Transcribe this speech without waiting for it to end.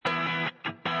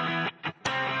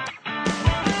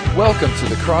Welcome to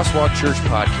the Crosswalk Church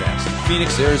Podcast,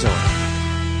 Phoenix,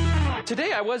 Arizona.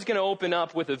 Today I was going to open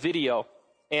up with a video,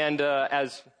 and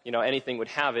as you know, anything would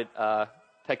have it,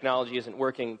 technology isn't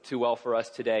working too well for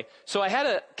us today. So I had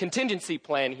a contingency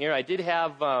plan here. I did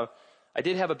have a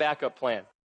backup plan.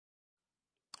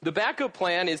 The backup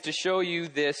plan is to show you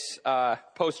this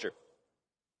poster,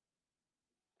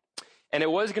 and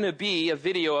it was going to be a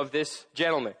video of this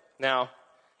gentleman. Now,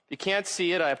 if you can't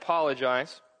see it, I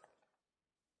apologize.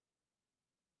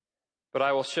 But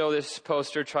I will show this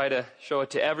poster, try to show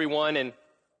it to everyone. And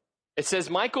it says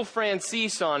Michael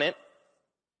Franzese on it.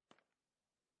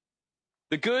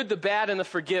 The good, the bad, and the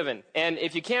forgiven. And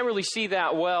if you can't really see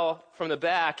that well from the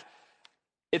back,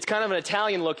 it's kind of an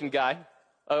Italian-looking guy,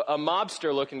 a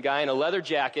mobster-looking guy in a leather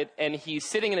jacket. And he's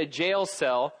sitting in a jail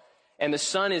cell, and the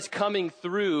sun is coming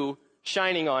through,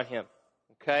 shining on him.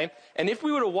 Okay? And if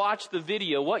we were to watch the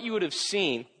video, what you would have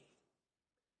seen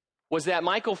was that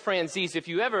Michael Franzese, if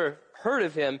you ever heard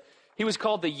of him, he was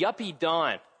called the Yuppie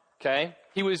Don, okay?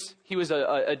 He was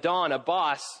a Don, a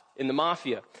boss in the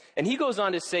mafia. And he goes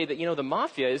on to say that, you know, the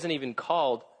mafia isn't even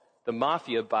called the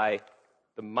mafia by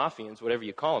the Mafians, whatever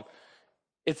you call them.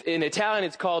 It's, in Italian,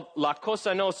 it's called La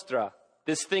Cosa Nostra,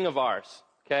 this thing of ours,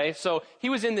 okay? So he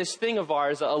was in this thing of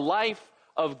ours, a life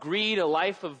of greed, a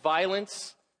life of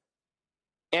violence.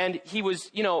 And he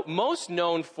was, you know, most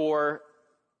known for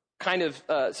kind of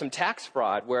some tax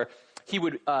fraud where he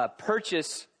would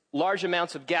purchase large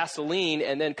amounts of gasoline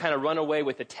and then kind of run away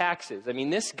with the taxes. I mean,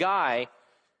 this guy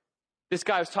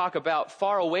was talk about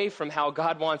far away from how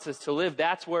God wants us to live.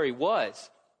 That's where he was.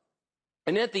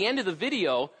 And then at the end of the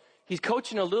video, he's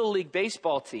coaching a Little League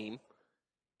baseball team,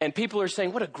 and people are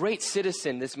saying, what a great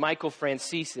citizen this Michael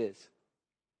Franzese is.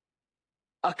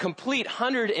 A complete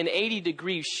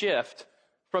 180-degree shift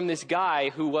from this guy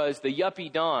who was the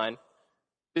Yuppie Don,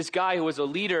 this guy who was a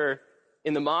leader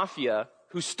in the mafia,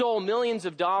 who stole millions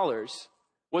of dollars,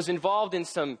 was involved in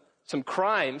some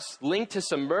crimes linked to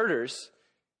some murders,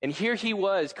 and here he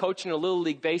was coaching a Little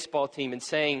League baseball team and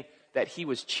saying that he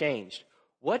was changed.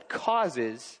 What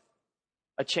causes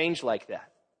a change like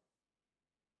that?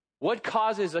 What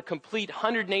causes a complete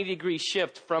 180-degree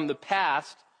shift from the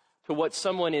past to what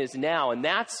someone is now? And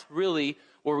that's really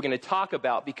what we're going to talk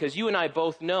about, because you and I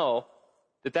both know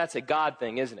that that's a God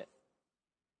thing, isn't it?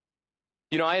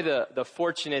 You know, I had the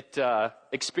fortunate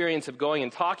experience of going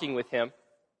and talking with him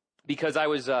because I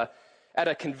was at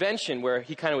a convention where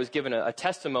he kind of was given a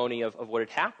testimony of what had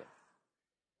happened.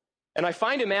 And I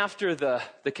find him after the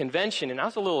convention, and I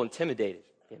was a little intimidated,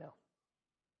 you know.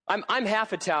 I'm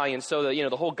half Italian, so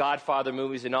the whole Godfather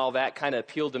movies and all that kind of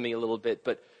appealed to me a little bit.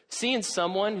 But seeing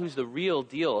someone who's the real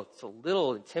deal, it's a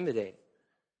little intimidating.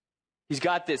 He's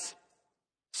got this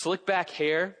slick back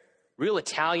hair, real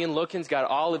Italian looking. He's got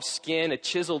olive skin, a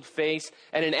chiseled face,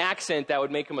 and an accent that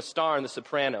would make him a star in The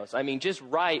Sopranos. I mean, just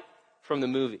right from the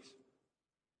movies.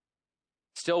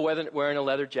 Still wearing a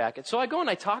leather jacket. So I go and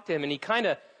I talk to him, and he kind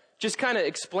of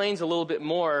explains a little bit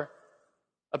more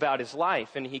about his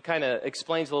life. And he kind of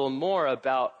explains a little more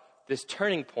about this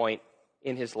turning point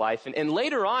in his life. And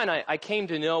later on, I came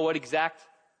to know what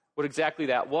exactly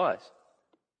that was.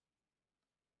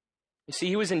 You see,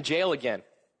 he was in jail again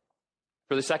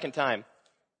for the second time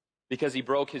because he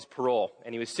broke his parole,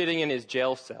 and he was sitting in his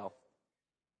jail cell.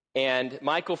 And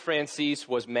Michael Franzese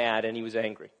was mad, and he was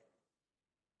angry.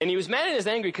 And he was mad and he was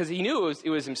angry because he knew it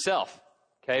was himself,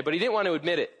 okay? But he didn't want to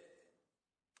admit it.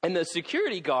 And the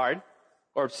security guard,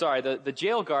 the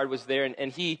jail guard was there,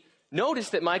 and he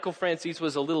noticed that Michael Franzese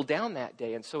was a little down that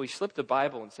day, and so he slipped the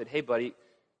Bible and said, "Hey, buddy,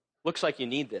 looks like you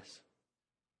need this."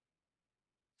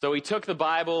 So he took the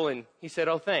Bible, and he said,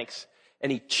 "Oh, thanks."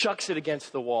 And he chucks it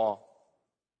against the wall.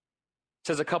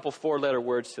 Says a couple 4-letter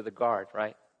words to the guard,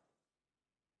 right?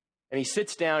 And he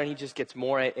sits down, and he just gets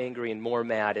more angry and more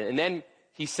mad. And then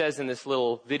he says in this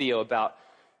little video about,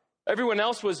 everyone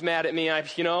else was mad at me. I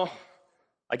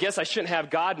guess I shouldn't have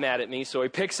God mad at me. So he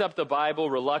picks up the Bible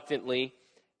reluctantly,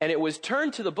 and it was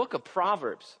turned to the book of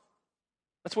Proverbs.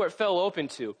 That's where it fell open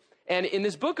to. And in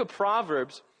this book of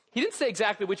Proverbs, he didn't say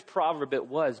exactly which proverb it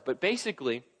was, but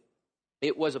basically,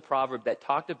 it was a proverb that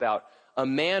talked about a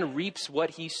man reaps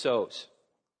what he sows.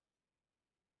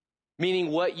 Meaning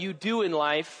what you do in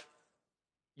life,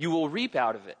 you will reap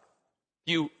out of it.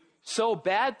 You sow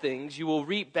bad things, you will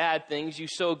reap bad things. You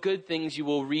sow good things, you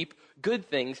will reap good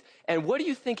things. And what do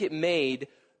you think it made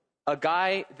a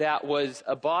guy that was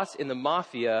a boss in the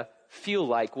mafia feel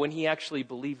like when he actually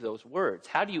believed those words?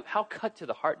 How cut to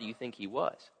the heart do you think he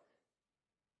was?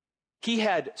 He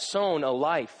had sown a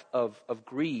life of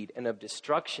greed and of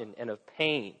destruction and of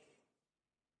pain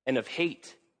and of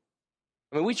hate.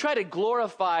 I mean, we try to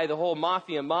glorify the whole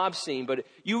mafia mob scene, but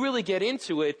you really get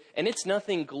into it, and it's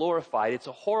nothing glorified. It's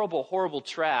a horrible, horrible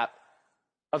trap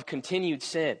of continued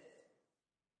sin.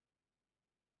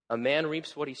 A man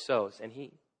reaps what he sows, and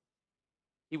he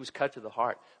was cut to the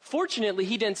heart. Fortunately,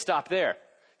 he didn't stop there,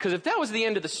 because if that was the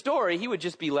end of the story, he would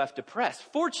just be left depressed.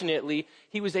 Fortunately,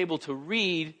 he was able to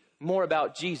read more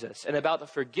about Jesus and about the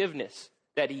forgiveness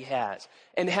that he has,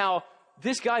 and how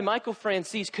this guy, Michael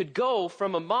Franzese, could go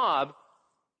from a mob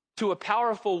to a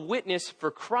powerful witness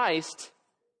for Christ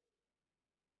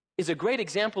is a great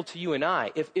example to you and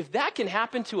I. If that can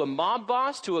happen to a mob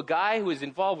boss, to a guy who is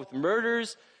involved with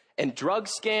murders and drug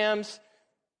scams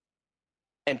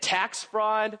and tax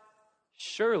fraud,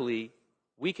 surely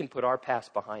we can put our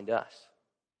past behind us,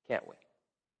 can't we?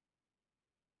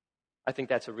 I think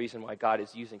that's a reason why God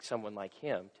is using someone like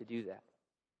him to do that.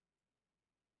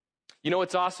 You know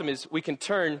what's awesome is we can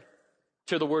turn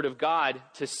to the Word of God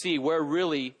to see where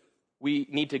really we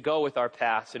need to go with our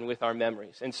past and with our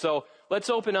memories. And so let's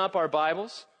open up our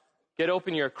Bibles. Get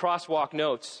open your crosswalk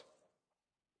notes.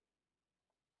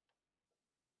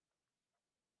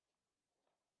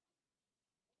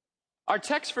 Our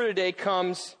text for today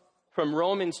comes from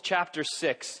Romans chapter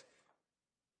 6,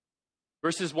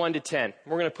 verses 1 to 10.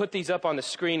 We're going to put these up on the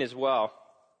screen as well.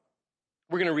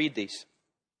 We're going to read these.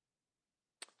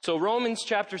 So Romans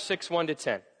chapter 6, 1 to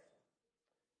 10.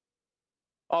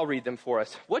 I'll read them for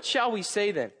us. What shall we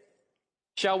say then?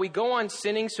 Shall we go on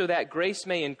sinning so that grace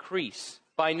may increase?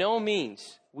 By no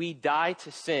means. We die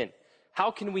to sin.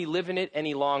 How can we live in it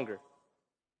any longer?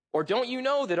 Or don't you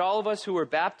know that all of us who were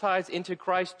baptized into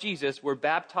Christ Jesus were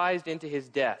baptized into his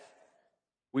death?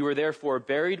 We were therefore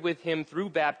buried with him through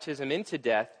baptism into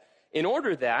death, in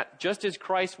order that, just as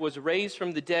Christ was raised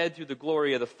from the dead through the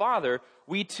glory of the Father,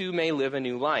 we too may live a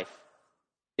new life.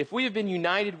 If we have been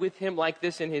united with him like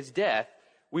this in his death,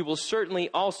 we will certainly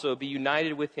also be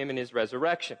united with him in his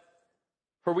resurrection.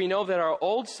 For we know that our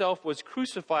old self was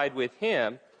crucified with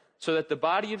him, so that the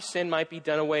body of sin might be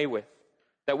done away with,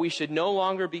 that we should no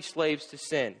longer be slaves to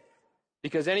sin,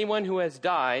 because anyone who has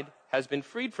died has been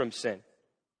freed from sin.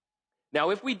 Now,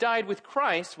 if we died with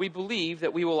Christ, we believe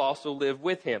that we will also live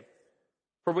with him.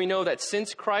 For we know that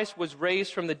since Christ was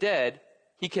raised from the dead,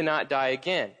 he cannot die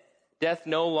again. Death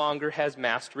no longer has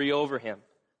mastery over him.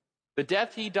 The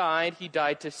death he died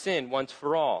to sin once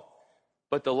for all.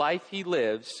 But the life he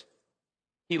lives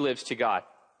to God.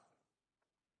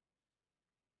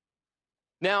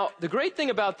 Now, the great thing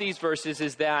about these verses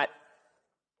is that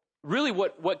really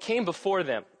what came before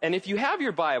them. And if you have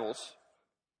your Bibles,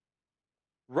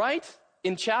 right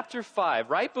in chapter 5,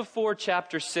 right before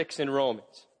chapter 6 in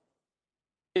Romans,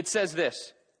 it says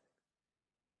this: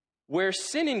 where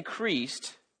sin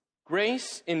increased,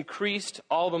 grace increased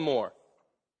all the more.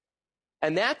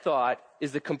 And that thought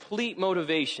is the complete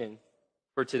motivation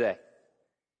for today.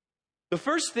 The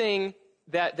first thing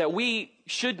that we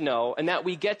should know and that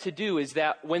we get to do is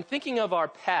that when thinking of our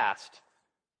past,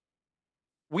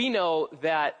 we know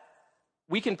that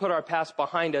we can put our past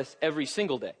behind us every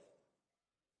single day.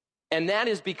 And that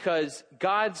is because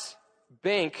God's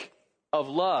bank of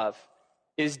love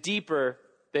is deeper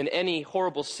than any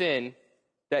horrible sin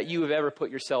that you have ever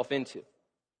put yourself into.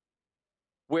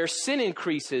 Where sin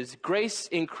increases, grace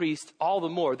increased all the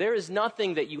more. There is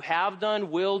nothing that you have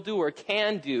done, will do, or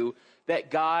can do that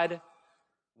God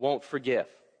won't forgive.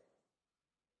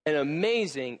 An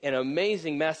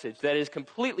amazing message that is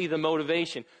completely the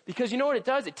motivation. Because you know what it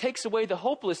does? It takes away the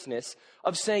hopelessness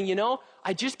of saying,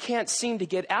 I just can't seem to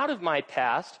get out of my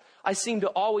past. I seem to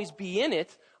always be in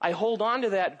it. I hold on to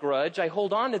that grudge. I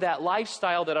hold on to that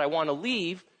lifestyle that I want to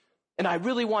leave. And I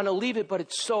really want to leave it, but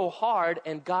it's so hard.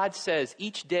 And God says,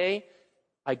 each day,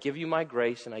 I give you my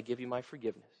grace and I give you my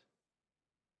forgiveness.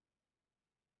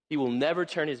 He will never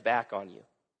turn his back on you.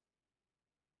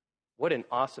 What an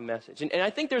awesome message. And I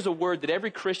think there's a word that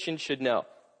every Christian should know.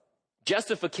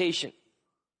 Justification.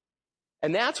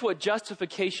 And that's what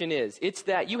justification is. It's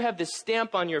that you have this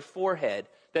stamp on your forehead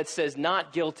that says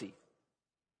not guilty.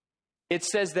 It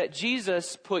says that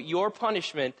Jesus put your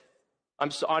punishment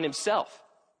on himself.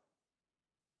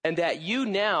 And that you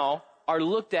now are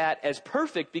looked at as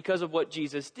perfect because of what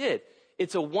Jesus did.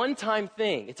 It's a one-time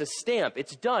thing. It's a stamp.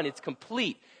 It's done. It's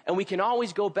complete. And we can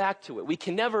always go back to it. We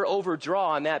can never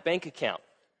overdraw on that bank account.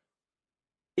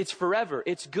 It's forever.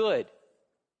 It's good.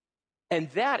 And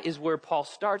that is where Paul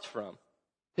starts from,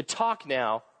 to talk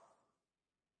now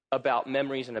about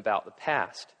memories and about the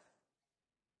past.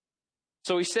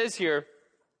 So he says here,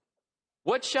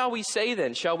 what shall we say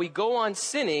then? Shall we go on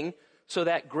sinning so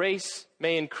that grace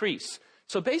may increase?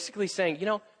 So basically saying,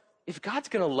 if God's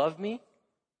going to love me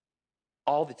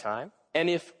all the time, and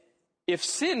if if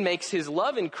sin makes his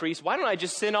love increase, why don't I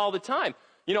just sin all the time?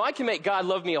 I can make God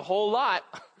love me a whole lot.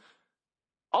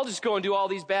 I'll just go and do all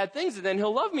these bad things, and then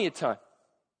he'll love me a ton.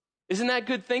 Isn't that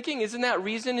good thinking? Isn't that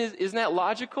reason? Isn't that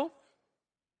logical?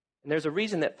 And there's a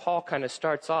reason that Paul kind of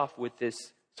starts off with this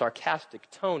sarcastic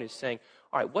tone, is saying,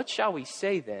 all right, what shall we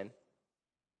say then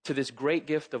to this great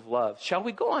gift of love? Shall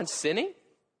we go on sinning?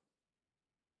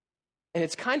 And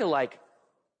it's kind of like,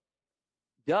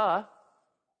 duh.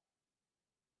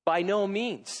 By no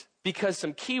means. Because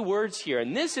some key words here,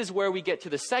 and this is where we get to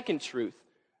the second truth.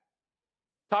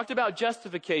 Talked about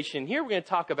justification. Here we're going to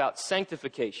talk about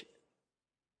sanctification.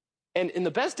 And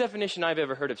the best definition I've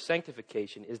ever heard of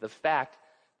sanctification is the fact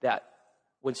that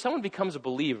when someone becomes a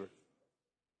believer,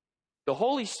 the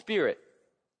Holy Spirit,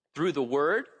 through the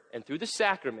Word and through the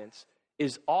sacraments,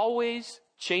 is always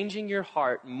changing your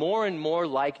heart more and more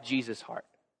like Jesus' heart.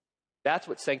 That's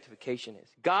what sanctification is.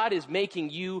 God is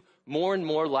making you more and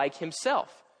more like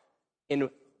himself in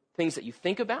things that you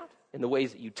think about, in the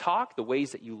ways that you talk, the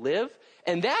ways that you live.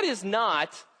 And that is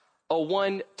not a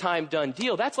one-time done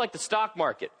deal. That's like the stock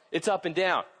market. It's up and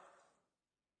down.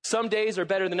 Some days are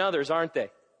better than others, aren't they?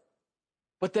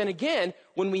 But then again,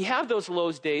 when we have those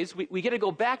low days, we get to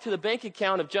go back to the bank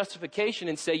account of justification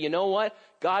and say, you know what?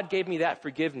 God gave me that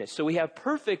forgiveness. So we have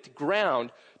perfect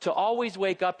ground to always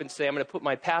wake up and say, I'm going to put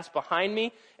my past behind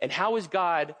me. And how is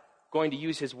God going to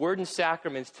use his word and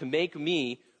sacraments to make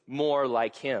me more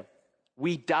like him?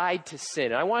 We died to sin.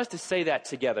 And I want us to say that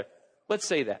together. Let's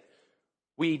say that.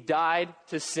 We died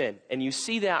to sin. And you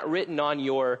see that written on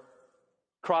your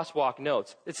crosswalk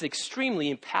notes. It's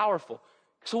extremely powerful.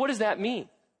 So what does that mean?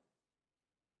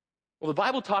 Well, the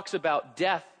Bible talks about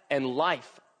death and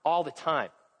life all the time.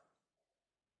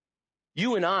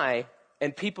 You and I,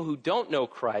 and people who don't know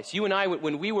Christ, you and I,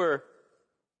 when we were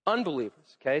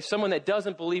unbelievers, okay, someone that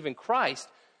doesn't believe in Christ,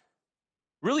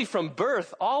 really from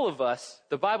birth, all of us,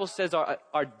 the Bible says,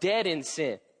 are dead in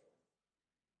sin.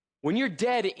 When you're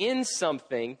dead in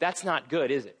something, that's not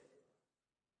good, is it?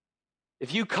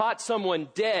 If you caught someone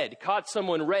dead, caught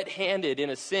someone red-handed in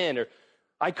a sin, or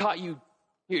I caught you,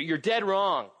 you're dead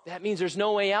wrong. That means there's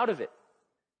no way out of it.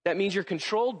 That means you're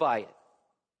controlled by it.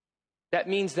 That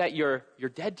means that you're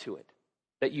dead to it,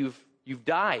 that you've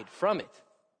died from it.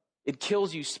 It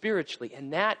kills you spiritually,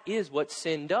 and that is what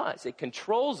sin does. It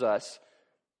controls us,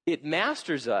 it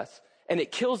masters us, and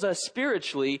it kills us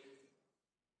spiritually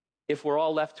if we're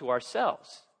all left to ourselves.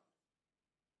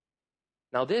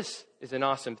 Now this is an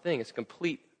awesome thing. It's a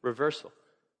complete reversal.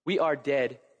 We are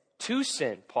dead to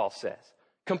sin, Paul says.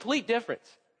 Complete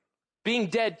difference. Being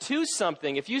dead to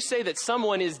something, if you say that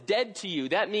someone is dead to you,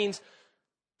 that means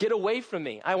get away from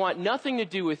me. I want nothing to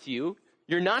do with you.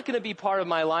 You're not going to be part of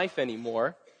my life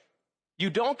anymore. You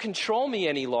don't control me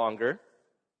any longer.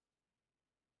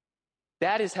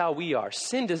 That is how we are.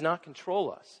 Sin does not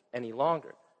control us any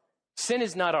longer. Sin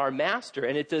is not our master,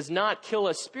 and it does not kill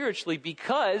us spiritually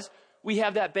because we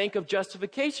have that bank of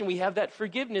justification. We have that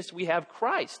forgiveness. We have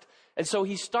Christ. And so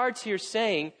he starts here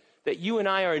saying that you and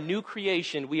I are a new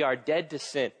creation. We are dead to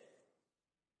sin.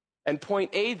 And point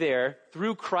A there,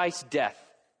 through Christ's death.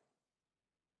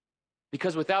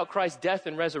 Because without Christ's death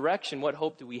and resurrection, what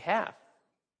hope do we have?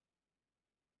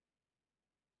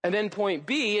 And then point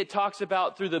B, it talks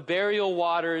about through the burial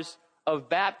waters of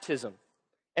baptism.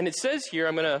 And it says here,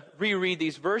 I'm going to reread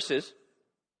these verses.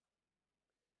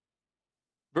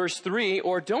 Verse 3,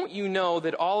 or don't you know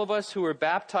that all of us who were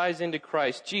baptized into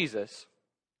Christ Jesus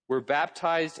were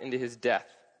baptized into his death?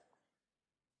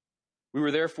 We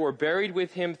were therefore buried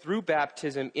with him through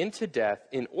baptism into death,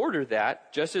 in order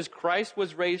that, just as Christ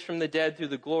was raised from the dead through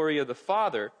the glory of the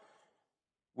Father,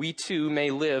 we too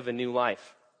may live a new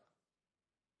life.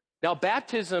 Now,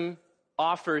 baptism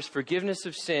offers forgiveness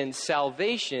of sins,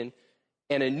 salvation,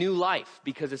 and a new life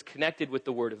because it's connected with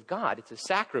the Word of God. It's a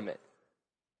sacrament.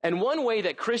 And one way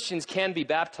that Christians can be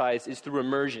baptized is through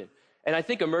immersion. And I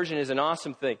think immersion is an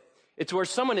awesome thing. It's where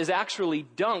someone is actually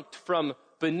dunked from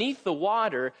beneath the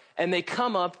water and they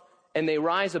come up and they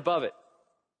rise above it.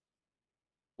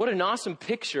 What an awesome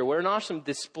picture. What an awesome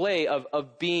display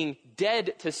of being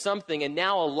dead to something and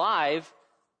now alive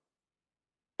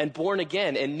and born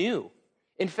again and new.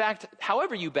 In fact,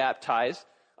 however you baptize,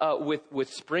 with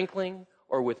sprinkling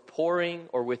or with pouring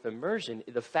or with immersion,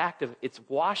 the fact of it's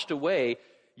washed away,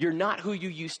 you're not who you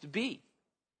used to be.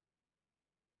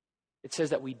 It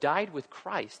says that we died with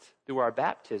Christ through our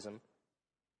baptism.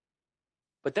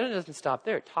 But then it doesn't stop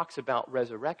there. It talks about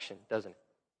resurrection, doesn't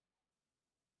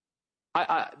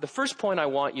it? The first point I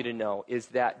want you to know is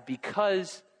that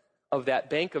because of that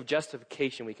bank of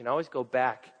justification, we can always go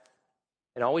back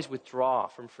and always withdraw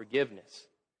from forgiveness.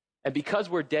 And because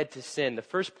we're dead to sin, the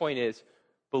first point is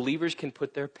believers can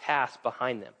put their past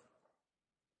behind them.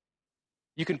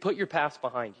 You can put your past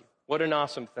behind you. What an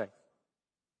awesome thing.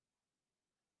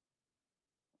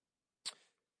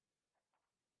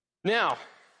 Now,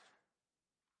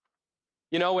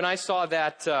 when I saw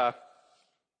that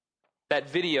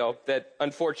video that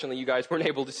unfortunately you guys weren't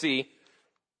able to see,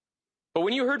 but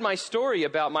when you heard my story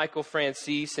about Michael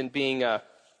Franzese and being a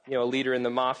leader in the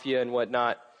mafia and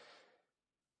whatnot,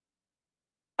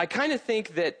 I kind of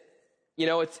think that,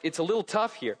 it's a little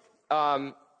tough here.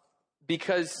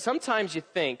 Because sometimes you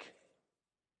think,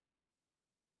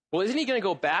 well, isn't he going to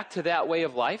go back to that way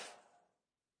of life?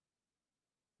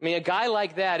 I mean, a guy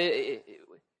like that,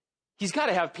 he's got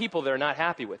to have people that are not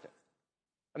happy with him.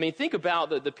 I mean, think about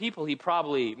the people he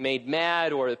probably made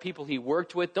mad or the people he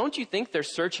worked with. Don't you think they're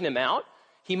searching him out?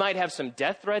 He might have some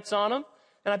death threats on him.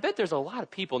 And I bet there's a lot of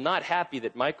people not happy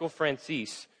that Michael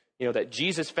Franzese, that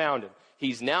Jesus found him.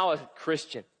 He's now a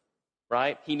Christian,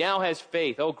 right? He now has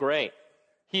faith. Oh, great.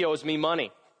 He owes me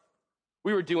money.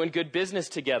 We were doing good business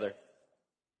together.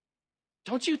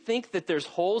 Don't you think that there's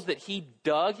holes that he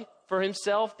dug for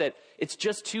himself that it's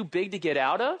just too big to get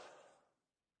out of?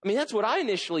 I mean, that's what I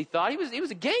initially thought. He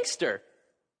was a gangster.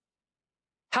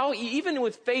 How, even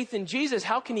with faith in Jesus,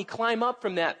 how can he climb up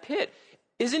from that pit?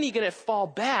 Isn't he going to fall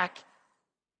back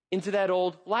into that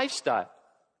old lifestyle?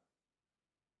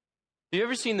 Have you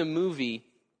ever seen the movie,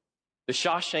 The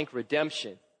Shawshank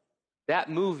Redemption? That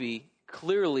movie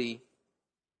clearly,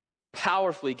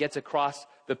 powerfully gets across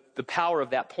the power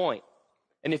of that point.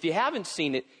 And if you haven't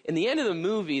seen it, in the end of the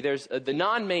movie, there's the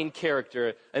non-main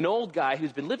character, an old guy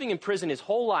who's been living in prison his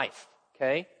whole life,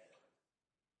 okay?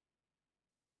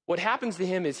 What happens to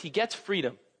him is he gets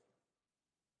freedom.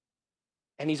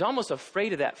 And he's almost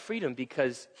afraid of that freedom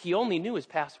because he only knew his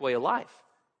past way of life.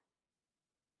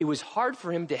 It was hard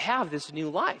for him to have this new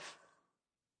life.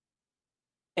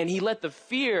 And he let the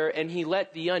fear and he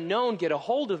let the unknown get a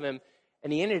hold of him,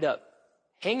 and he ended up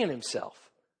hanging himself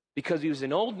because he was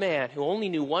an old man who only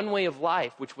knew one way of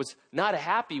life, which was not a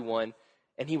happy one,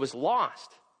 and he was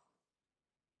lost.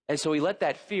 And so he let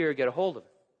that fear get a hold of him.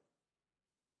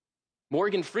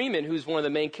 Morgan Freeman, who's one of the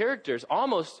main characters,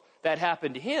 almost that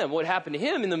happened to him. What happened to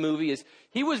him in the movie is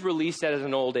he was released at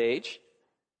an old age,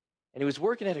 and he was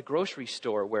working at a grocery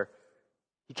store where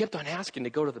he kept on asking to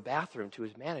go to the bathroom to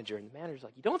his manager. And the manager's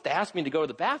like, you don't have to ask me to go to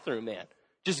the bathroom, man.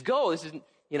 Just go. This isn't,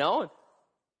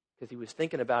 because he was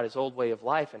thinking about his old way of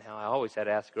life and how I always had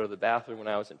to ask to go to the bathroom when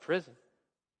I was in prison.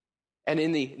 And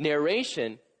in the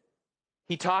narration,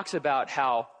 he talks about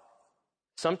how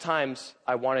sometimes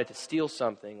I wanted to steal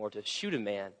something or to shoot a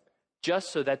man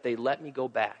just so that they let me go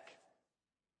back.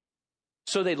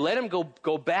 So they let him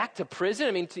go back to prison?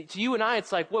 I mean, to you and I,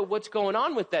 it's like, what's going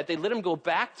on with that? They let him go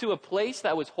back to a place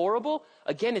that was horrible?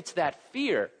 Again, it's that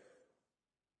fear.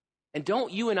 And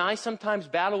don't you and I sometimes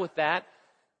battle with that?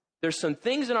 There's some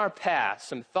things in our past,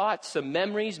 some thoughts, some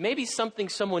memories, maybe something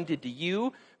someone did to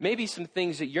you, maybe some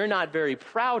things that you're not very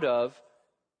proud of.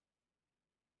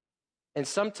 And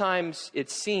sometimes it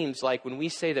seems like when we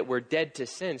say that we're dead to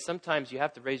sin, sometimes you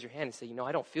have to raise your hand and say,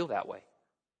 I don't feel that way.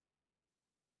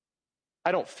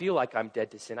 I don't feel like I'm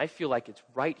dead to sin. I feel like it's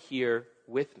right here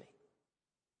with me.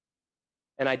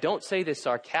 And I don't say this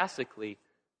sarcastically.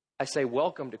 I say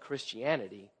welcome to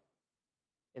Christianity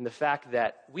in the fact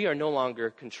that we are no longer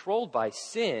controlled by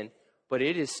sin, but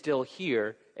it is still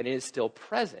here and it is still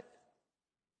present.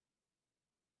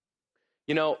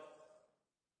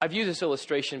 I've used this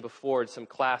illustration before in some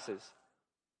classes,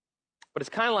 but it's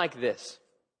kind of like this.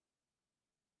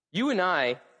 You and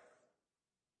I,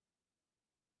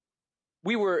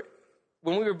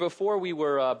 before we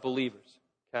were believers,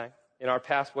 okay, in our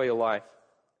past way of life,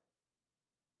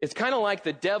 it's kind of like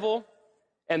the devil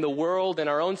and the world and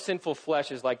our own sinful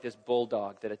flesh is like this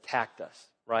bulldog that attacked us,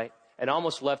 right, and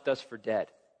almost left us for dead.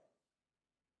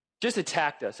 Just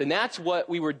attacked us. And that's what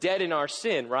we were dead in our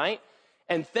sin, right?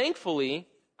 And thankfully,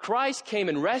 Christ came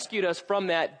and rescued us from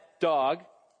that dog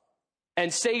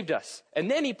and saved us.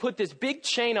 And then he put this big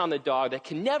chain on the dog that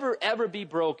can never, ever be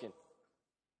broken.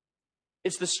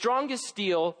 It's the strongest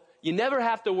steel. You never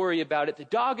have to worry about it. The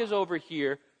dog is over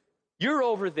here. You're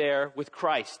over there with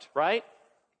Christ, right?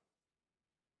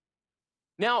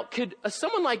 Now, could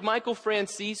someone like Michael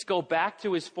Franzese go back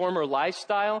to his former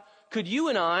lifestyle? Could you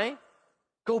and I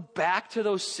go back to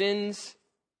those sins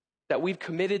that we've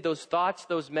committed, those thoughts,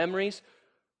 those memories?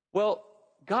 Well,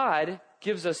 God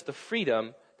gives us the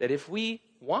freedom that if we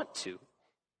want to,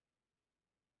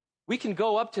 we can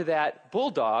go up to that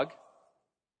bulldog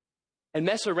and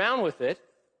mess around with it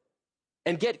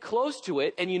and get close to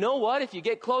it. And you know what? If you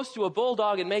get close to a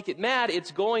bulldog and make it mad,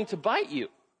 it's going to bite you.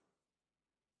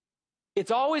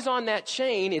 It's always on that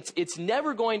chain. It's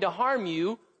never going to harm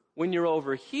you when you're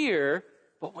over here,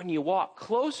 but when you walk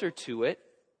closer to it,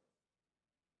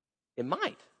 it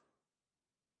might.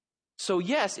 So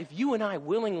yes, if you and I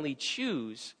willingly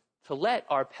choose to let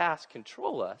our past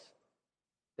control us,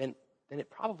 then it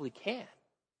probably can.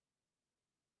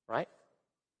 Right?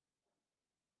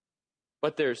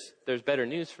 But there's better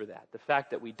news for that. The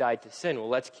fact that we died to sin. Well,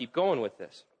 let's keep going with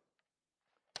this.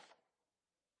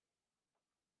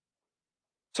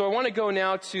 So I want to go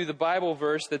now to the Bible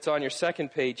verse that's on your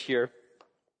second page here.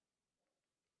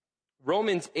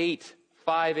 Romans 8,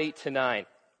 5, 8 to 9.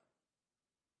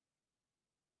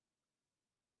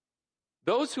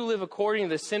 Those who live according to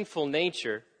the sinful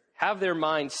nature have their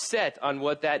minds set on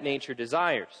what that nature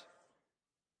desires.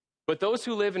 But those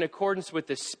who live in accordance with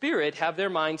the Spirit have their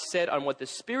minds set on what the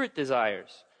Spirit desires.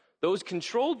 Those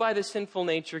controlled by the sinful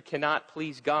nature cannot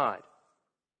please God.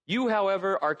 You,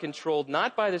 however, are controlled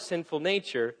not by the sinful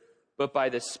nature, but by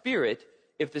the Spirit,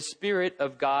 if the Spirit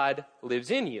of God lives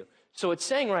in you. So it's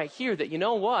saying right here that, you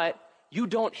know what? You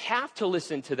don't have to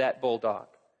listen to that bulldog.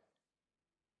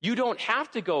 You don't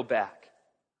have to go back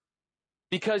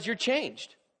because you're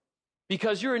changed,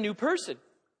 because you're a new person.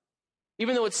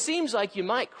 Even though it seems like you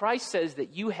might, Christ says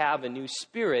that you have a new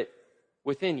spirit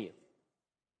within you.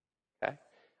 Okay?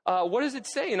 What does it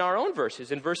say in our own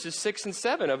verses, in verses 6 and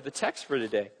 7 of the text for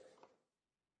today?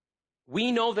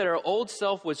 We know that our old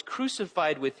self was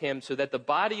crucified with him so that the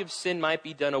body of sin might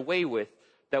be done away with,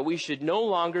 that we should no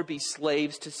longer be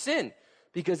slaves to sin,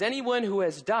 because anyone who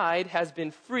has died has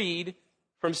been freed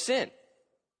from sin.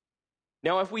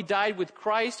 Now, if we died with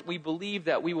Christ, we believe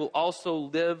that we will also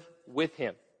live with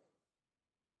him.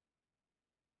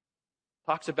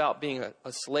 Talks about being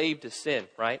a slave to sin,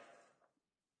 right?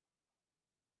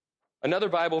 Another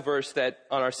Bible verse that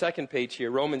on our second page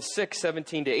here, Romans 6,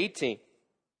 17 to 18.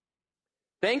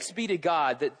 Thanks be to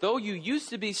God that though you used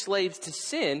to be slaves to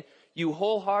sin, you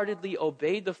wholeheartedly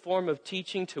obeyed the form of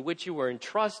teaching to which you were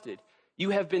entrusted. You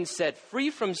have been set free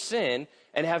from sin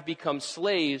and have become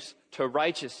slaves to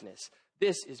righteousness.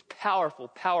 This is powerful,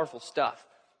 powerful stuff.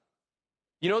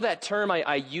 You know that term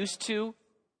I used to?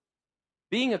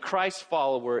 Being a Christ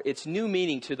follower, it's new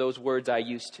meaning to those words I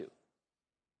used to.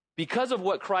 Because of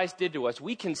what Christ did to us,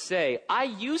 we can say, I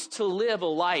used to live a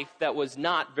life that was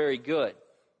not very good.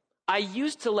 I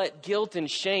used to let guilt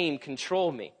and shame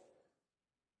control me.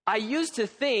 I used to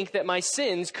think that my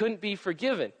sins couldn't be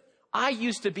forgiven. I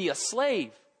used to be a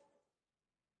slave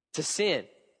to sin.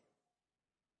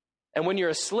 And when you're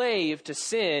a slave to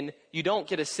sin, you don't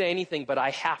get to say anything, but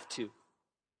I have to.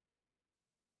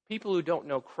 People who don't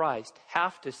know Christ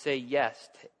have to say yes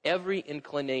to every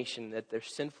inclination that their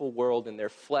sinful world and their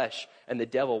flesh and the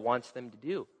devil wants them to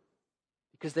do.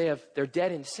 Because they're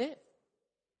dead in sin.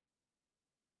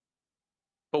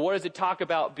 But what does it talk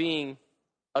about being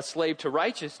a slave to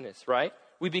righteousness, right?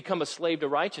 We become a slave to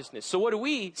righteousness. So what do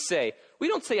we say? We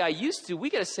don't say I used to. We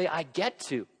got to say I get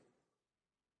to.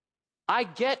 I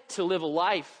get to live a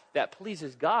life that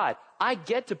pleases God. I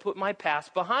get to put my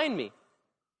past behind me.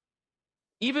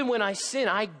 Even when I sin,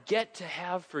 I get to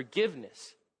have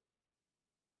forgiveness.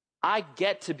 I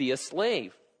get to be a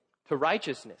slave to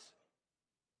righteousness.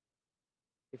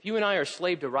 If you and I are a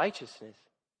slave to righteousness,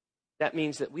 that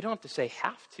means that we don't have to say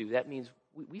have to. That means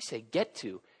we say get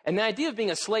to. And the idea of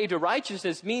being a slave to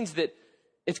righteousness means that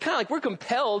it's kind of like we're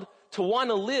compelled to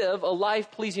want to live a life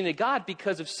pleasing to God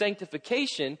because of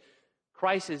sanctification.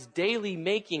 Christ is daily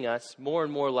making us more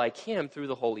and more like him through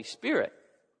the Holy Spirit.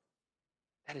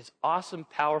 That is awesome,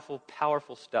 powerful,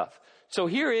 powerful stuff. So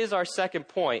here is our second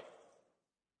point,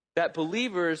 that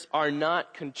believers are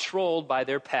not controlled by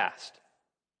their past.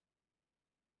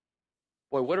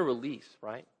 Boy, what a relief,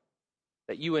 right?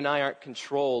 That you and I aren't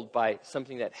controlled by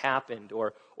something that happened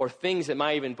or things that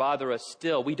might even bother us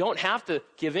still. We don't have to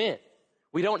give in.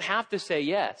 We don't have to say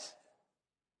yes.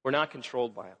 We're not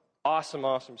controlled by them. Awesome,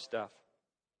 awesome stuff.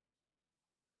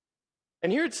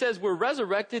 And here it says we're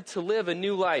resurrected to live a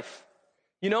new life.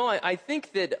 You know, I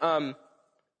think that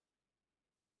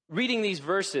reading these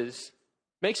verses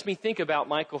makes me think about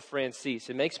Michael Francis.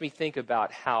 It makes me think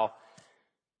about how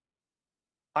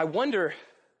I wonder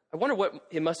what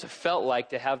it must have felt like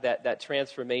to have that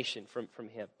transformation from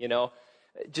him, you know?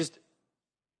 Just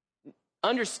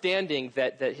understanding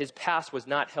that his past was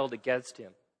not held against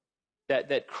him,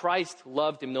 that Christ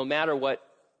loved him no matter what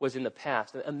was in the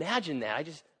past. Imagine that.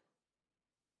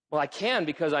 I can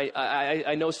because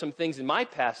I know some things in my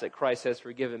past that Christ has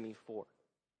forgiven me for.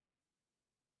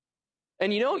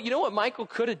 And you know what Michael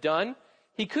could have done?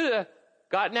 He could have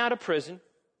gotten out of prison,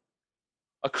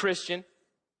 a Christian,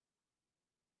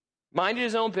 minded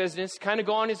his own business, kind of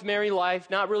go on his merry life,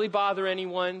 not really bother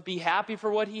anyone, be happy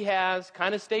for what he has,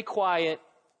 kind of stay quiet,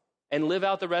 and live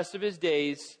out the rest of his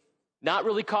days, not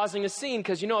really causing a scene,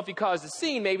 because if he caused a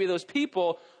scene, maybe those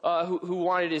people who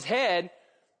wanted his head,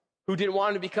 who didn't want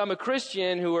him to become a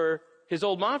Christian, who were his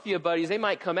old mafia buddies, they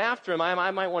might come after him.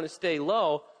 I might want to stay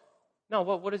low. No,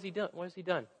 what has he done? What has he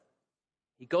done?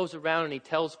 He goes around and he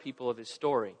tells people of his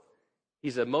story.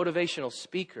 He's a motivational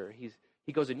speaker.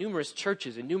 He goes to numerous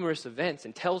churches and numerous events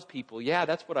and tells people, yeah,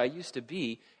 that's what I used to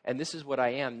be, and this is what I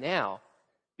am now.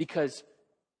 Because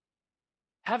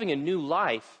having a new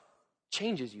life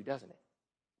changes you, doesn't it?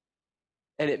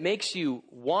 And it makes you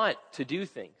want to do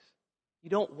things. You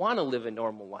don't want to live a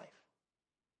normal life.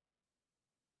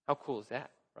 How cool is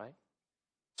that, right?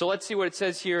 So let's see what it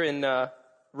says here in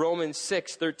Romans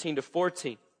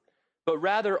 6:13-14. But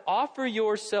rather offer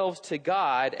yourselves to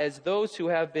God as those who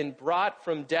have been brought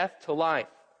from death to life,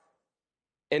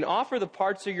 and offer the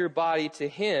parts of your body to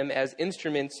him as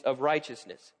instruments of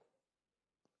righteousness.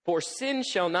 For sin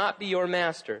shall not be your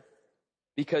master,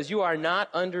 because you are not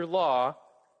under law,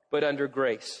 but under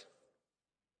grace.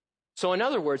 So in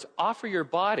other words, offer your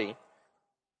body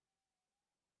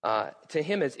to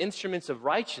him as instruments of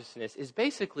righteousness is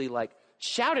basically like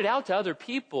shout it out to other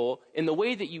people in the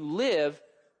way that you live,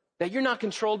 that you're not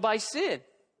controlled by sin.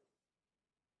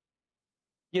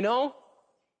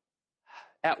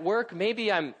 At work,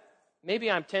 maybe I'm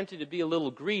tempted to be a little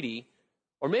greedy,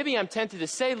 or maybe I'm tempted to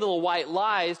say little white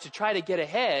lies to try to get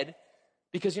ahead,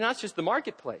 because it's just the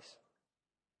marketplace.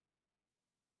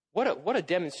 What a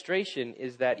demonstration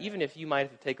is that even if you might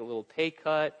have to take a little pay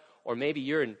cut, or maybe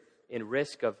you're in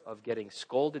risk of getting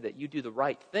scolded, that you do the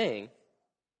right thing,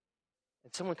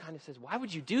 and someone kind of says, why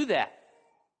would you do that?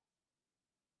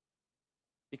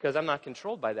 Because I'm not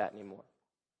controlled by that anymore.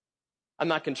 I'm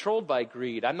not controlled by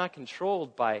greed. I'm not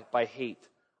controlled by hate.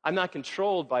 I'm not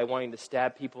controlled by wanting to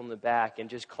stab people in the back and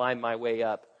just climb my way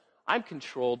up. I'm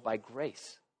controlled by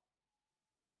grace.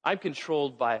 I'm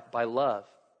controlled by love.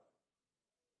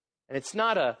 And it's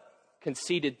not a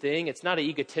conceited thing. It's not an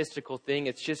egotistical thing.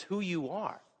 It's just who you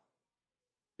are.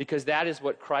 Because that is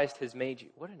what Christ has made you.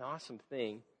 What an awesome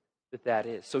thing that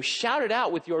is. So shout it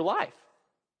out with your life,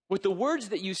 with the words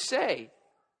that you say.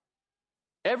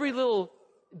 Every little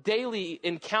daily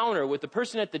encounter with the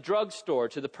person at the drugstore,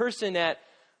 to the person that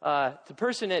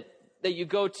you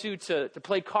go to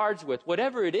play cards with,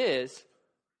 whatever it is,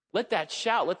 let that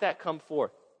shout, let that come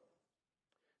forth.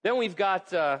 Then we've got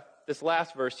this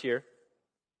last verse here,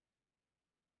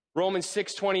 Romans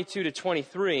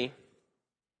 6:22-23.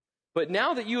 But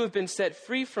now that you have been set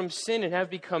free from sin and have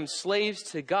become slaves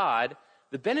to God,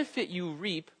 the benefit you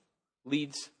reap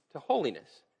leads to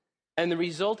holiness, and the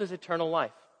result is eternal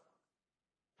life.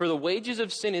 For the wages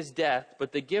of sin is death,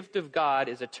 but the gift of God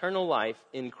is eternal life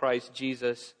in Christ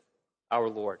Jesus our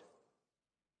Lord.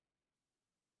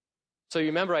 So you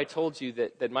remember I told you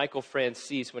that Michael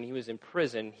Francis, when he was in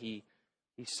prison, he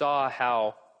saw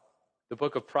how the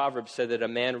book of Proverbs said that a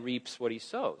man reaps what he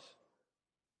sows.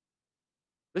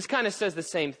 This kind of says the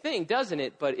same thing, doesn't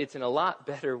it? But it's in a lot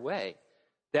better way.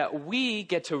 That we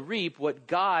get to reap what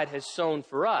God has sown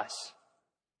for us.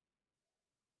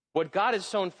 What God has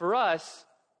sown for us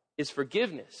is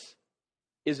forgiveness,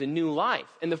 is a new life.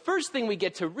 And the first thing we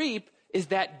get to reap is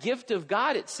that gift of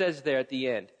God, it says there at the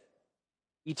end.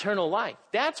 Eternal life.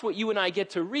 That's what you and I get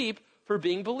to reap for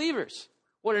being believers.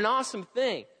 What an awesome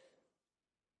thing.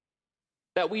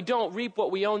 That we don't reap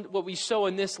what we sow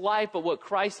in this life, but what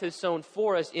Christ has sown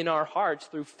for us in our hearts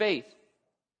through faith.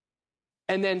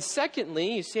 And then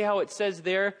secondly, you see how it says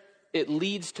there, it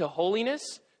leads to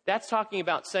holiness? That's talking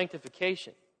about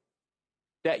sanctification.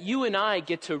 That you and I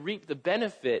get to reap the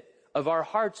benefit of our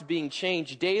hearts being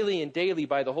changed daily and daily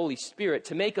by the Holy Spirit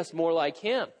to make us more like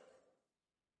Him.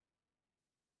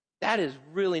 That is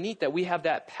really neat that we have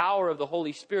that power of the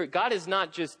Holy Spirit. God is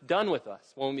not just done with us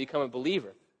when we become a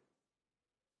believer.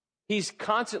 He's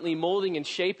constantly molding and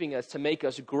shaping us to make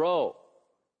us grow.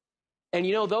 And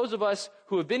those of us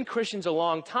who have been Christians a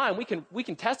long time, we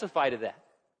can testify to that.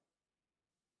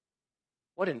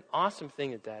 What an awesome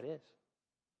thing that is.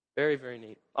 Very, very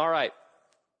neat. All right.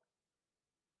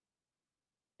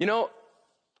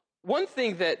 One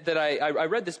thing that I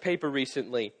read this paper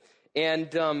recently,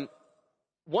 and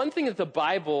one thing that the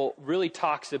Bible really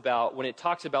talks about when it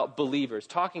talks about believers,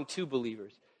 talking to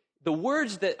believers, the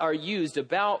words that are used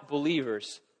about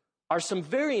believers are some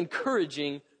very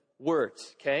encouraging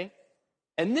words, okay?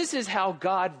 And this is how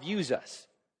God views us.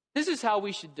 This is how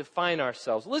we should define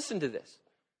ourselves. Listen to this.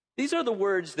 These are the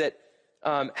words that,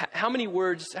 how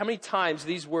many times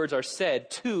these words are said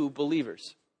to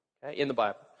believers, okay, in the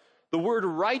Bible. The word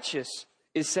righteous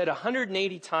is said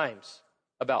 180 times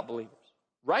about believers.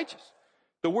 Righteous.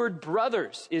 The word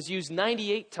brothers is used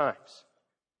 98 times.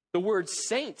 The word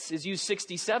saints is used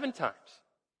 67 times.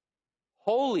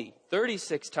 Holy,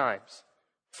 36 times.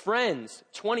 Friends,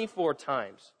 24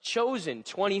 times. Chosen,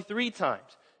 23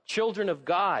 times. Children of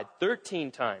God,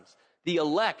 13 times. The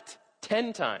elect,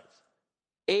 10 times.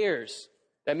 Heirs,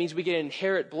 that means we get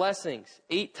inherit blessings,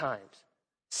 8 times.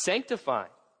 Sanctified,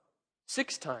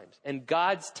 6 times. And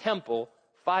God's temple,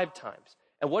 5 times.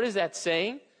 And what is that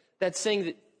saying? That's saying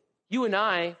that you and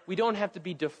I, we don't have to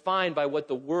be defined by what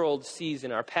the world sees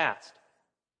in our past.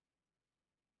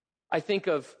 I think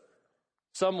of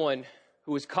someone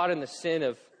who was caught in the sin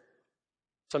of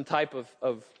some type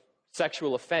of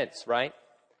sexual offense, right?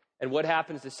 And what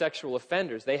happens to sexual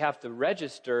offenders? They have to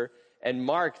register and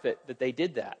mark that they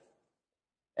did that.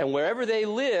 And wherever they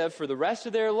live for the rest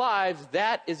of their lives,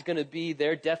 that is going to be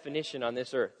their definition on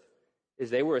this earth, is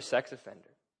they were a sex offender.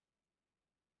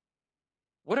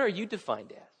 What are you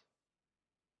defined as?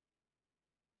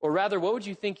 Or rather, what would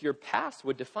you think your past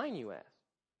would define you as?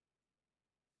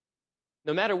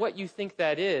 No matter what you think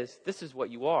that is, this is what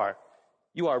you are.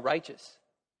 You are righteous.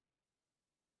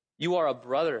 You are a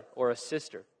brother or a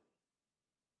sister.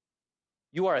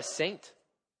 You are a saint.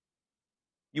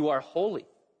 You are holy.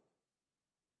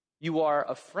 You are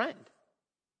a friend.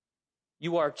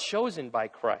 You are chosen by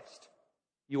Christ.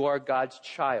 You are God's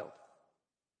child.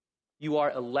 You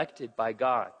are elected by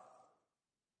God.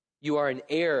 You are an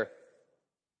heir.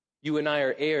 You and I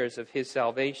are heirs of his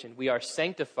salvation. We are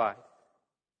sanctified.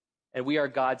 And we are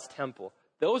God's temple.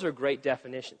 Those are great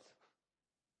definitions.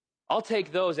 I'll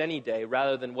take those any day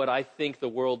rather than what I think the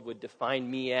world would define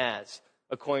me as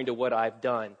according to what I've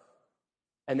done.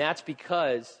 And that's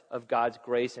because of God's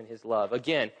grace and his love.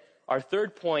 Again, our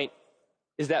third point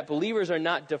is that believers are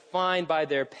not defined by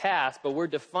their past, but we're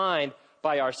defined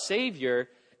by our Savior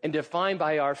and defined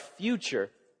by our future,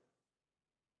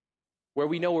 where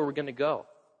we know where we're going to go,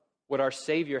 what our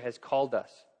Savior has called us,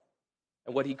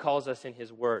 and what he calls us in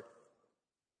his word.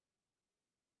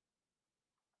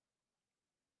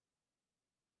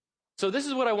 So this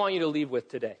is what I want you to leave with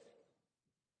today.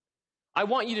 I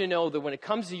want you to know that when it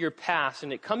comes to your past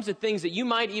and it comes to things that you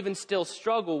might even still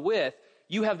struggle with,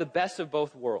 you have the best of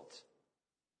both worlds.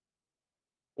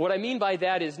 What I mean by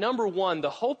that is, number one, the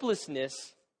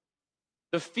hopelessness,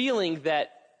 the feeling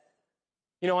that,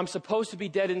 I'm supposed to be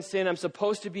dead in sin, I'm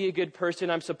supposed to be a good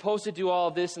person, I'm supposed to do all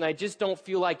of this, and I just don't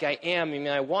feel like I am.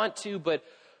 I want to, but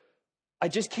I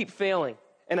just keep failing.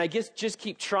 And I just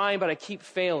keep trying, but I keep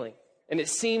failing. And it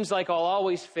seems like I'll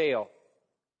always fail.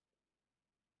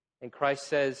 And Christ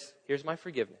says, here's my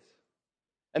forgiveness.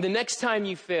 And the next time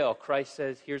you fail, Christ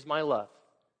says, here's my love.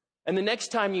 And the next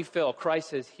time you fail, Christ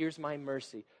says, here's my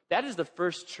mercy. That is the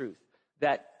first truth,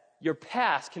 that your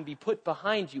past can be put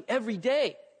behind you every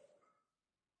day.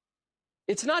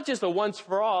 It's not just a once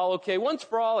for all, okay, once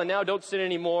for all and now don't sin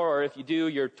anymore, or if you do,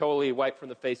 you're totally wiped from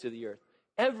the face of the earth.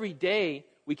 Every day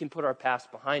we can put our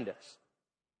past behind us.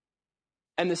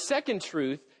 And the second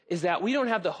truth is that we don't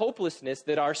have the hopelessness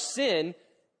that our sin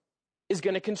is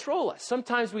going to control us.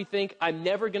 Sometimes we think, I'm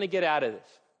never going to get out of this.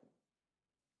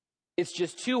 It's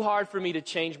just too hard for me to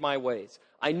change my ways.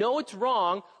 I know it's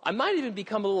wrong. I might even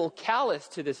become a little callous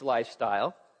to this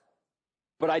lifestyle.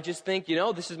 But I just think,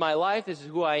 this is my life, this is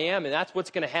who I am, and that's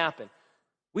what's going to happen.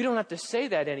 We don't have to say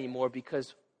that anymore,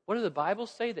 because what do the Bible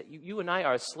say? That you and I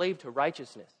are a slave to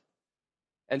righteousness.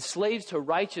 And slaves to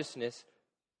righteousness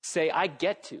say, I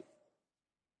get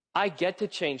to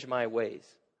change my ways.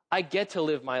 I get to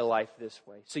live my life this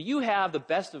way. So you have the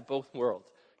best of both worlds.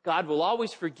 God will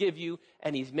always forgive you,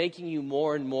 and he's making you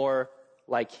more and more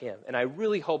like him. And I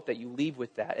really hope that you leave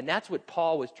with that. And that's what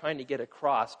Paul was trying to get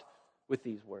across with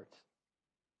these words.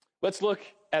 Let's look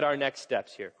at our next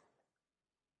steps here.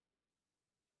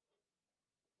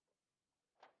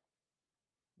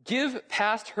 Give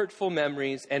past hurtful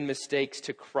memories and mistakes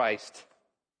to Christ,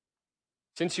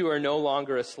 since you are no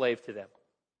longer a slave to them.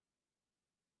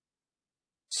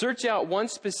 Search out one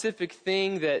specific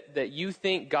thing that you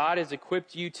think God has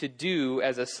equipped you to do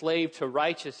as a slave to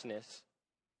righteousness,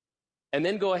 and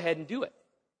then go ahead and do it.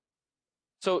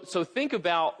 So think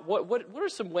about what are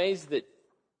some ways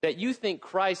that you think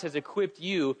Christ has equipped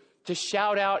you to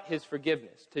shout out his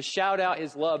forgiveness, to shout out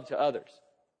his love to others.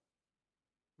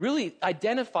 Really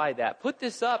identify that. Put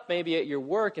this up maybe at your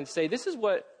work and say, this is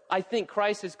what I think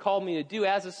Christ has called me to do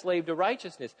as a slave to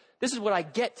righteousness. This is what I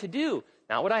get to do.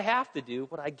 Not what I have to do,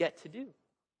 what I get to do.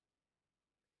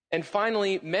 And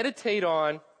finally, meditate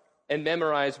on and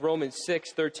memorize Romans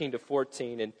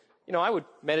 6:13-14. And, I would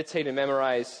meditate and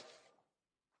memorize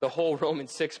the whole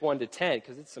Romans 6, 1-10,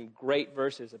 because it's some great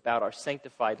verses about our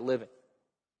sanctified living.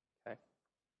 Okay?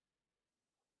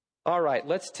 All right,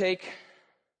 let's take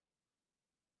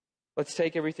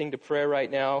everything to prayer right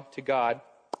now, to God,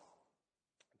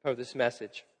 for this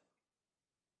message.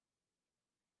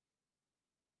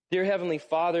 Dear Heavenly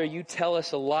Father, you tell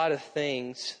us a lot of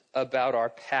things about our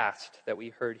past that we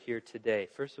heard here today.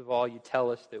 First of all, you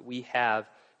tell us that we have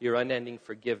your unending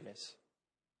forgiveness.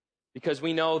 Because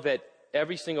we know that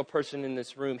every single person in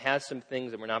this room has some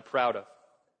things that we're not proud of.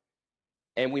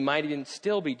 And we might even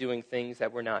still be doing things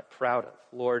that we're not proud of.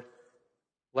 Lord,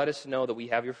 let us know that we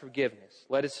have your forgiveness.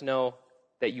 Let us know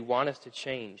that you want us to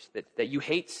change, that you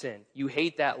hate sin. You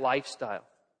hate that lifestyle.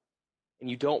 And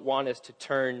you don't want us to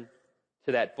turn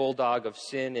to that bulldog of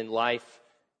sin in life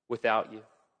without you.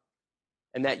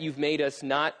 And that you've made us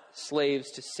not slaves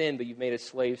to sin, but you've made us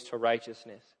slaves to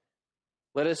righteousness.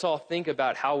 Let us all think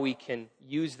about how we can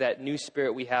use that new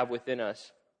spirit we have within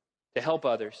us to help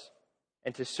others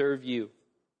and to serve you.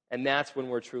 And that's when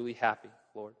we're truly happy,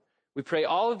 Lord. We pray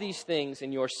all of these things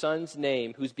in your Son's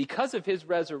name, who's because of his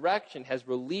resurrection has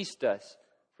released us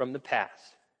from the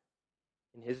past.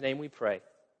 In his name we pray.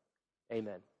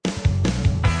 Amen.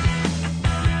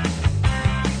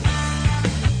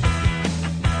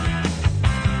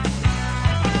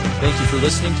 Thank you for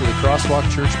listening to the Crosswalk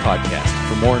Church podcast.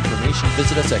 For more information,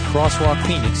 visit us at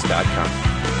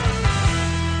crosswalkphoenix.com.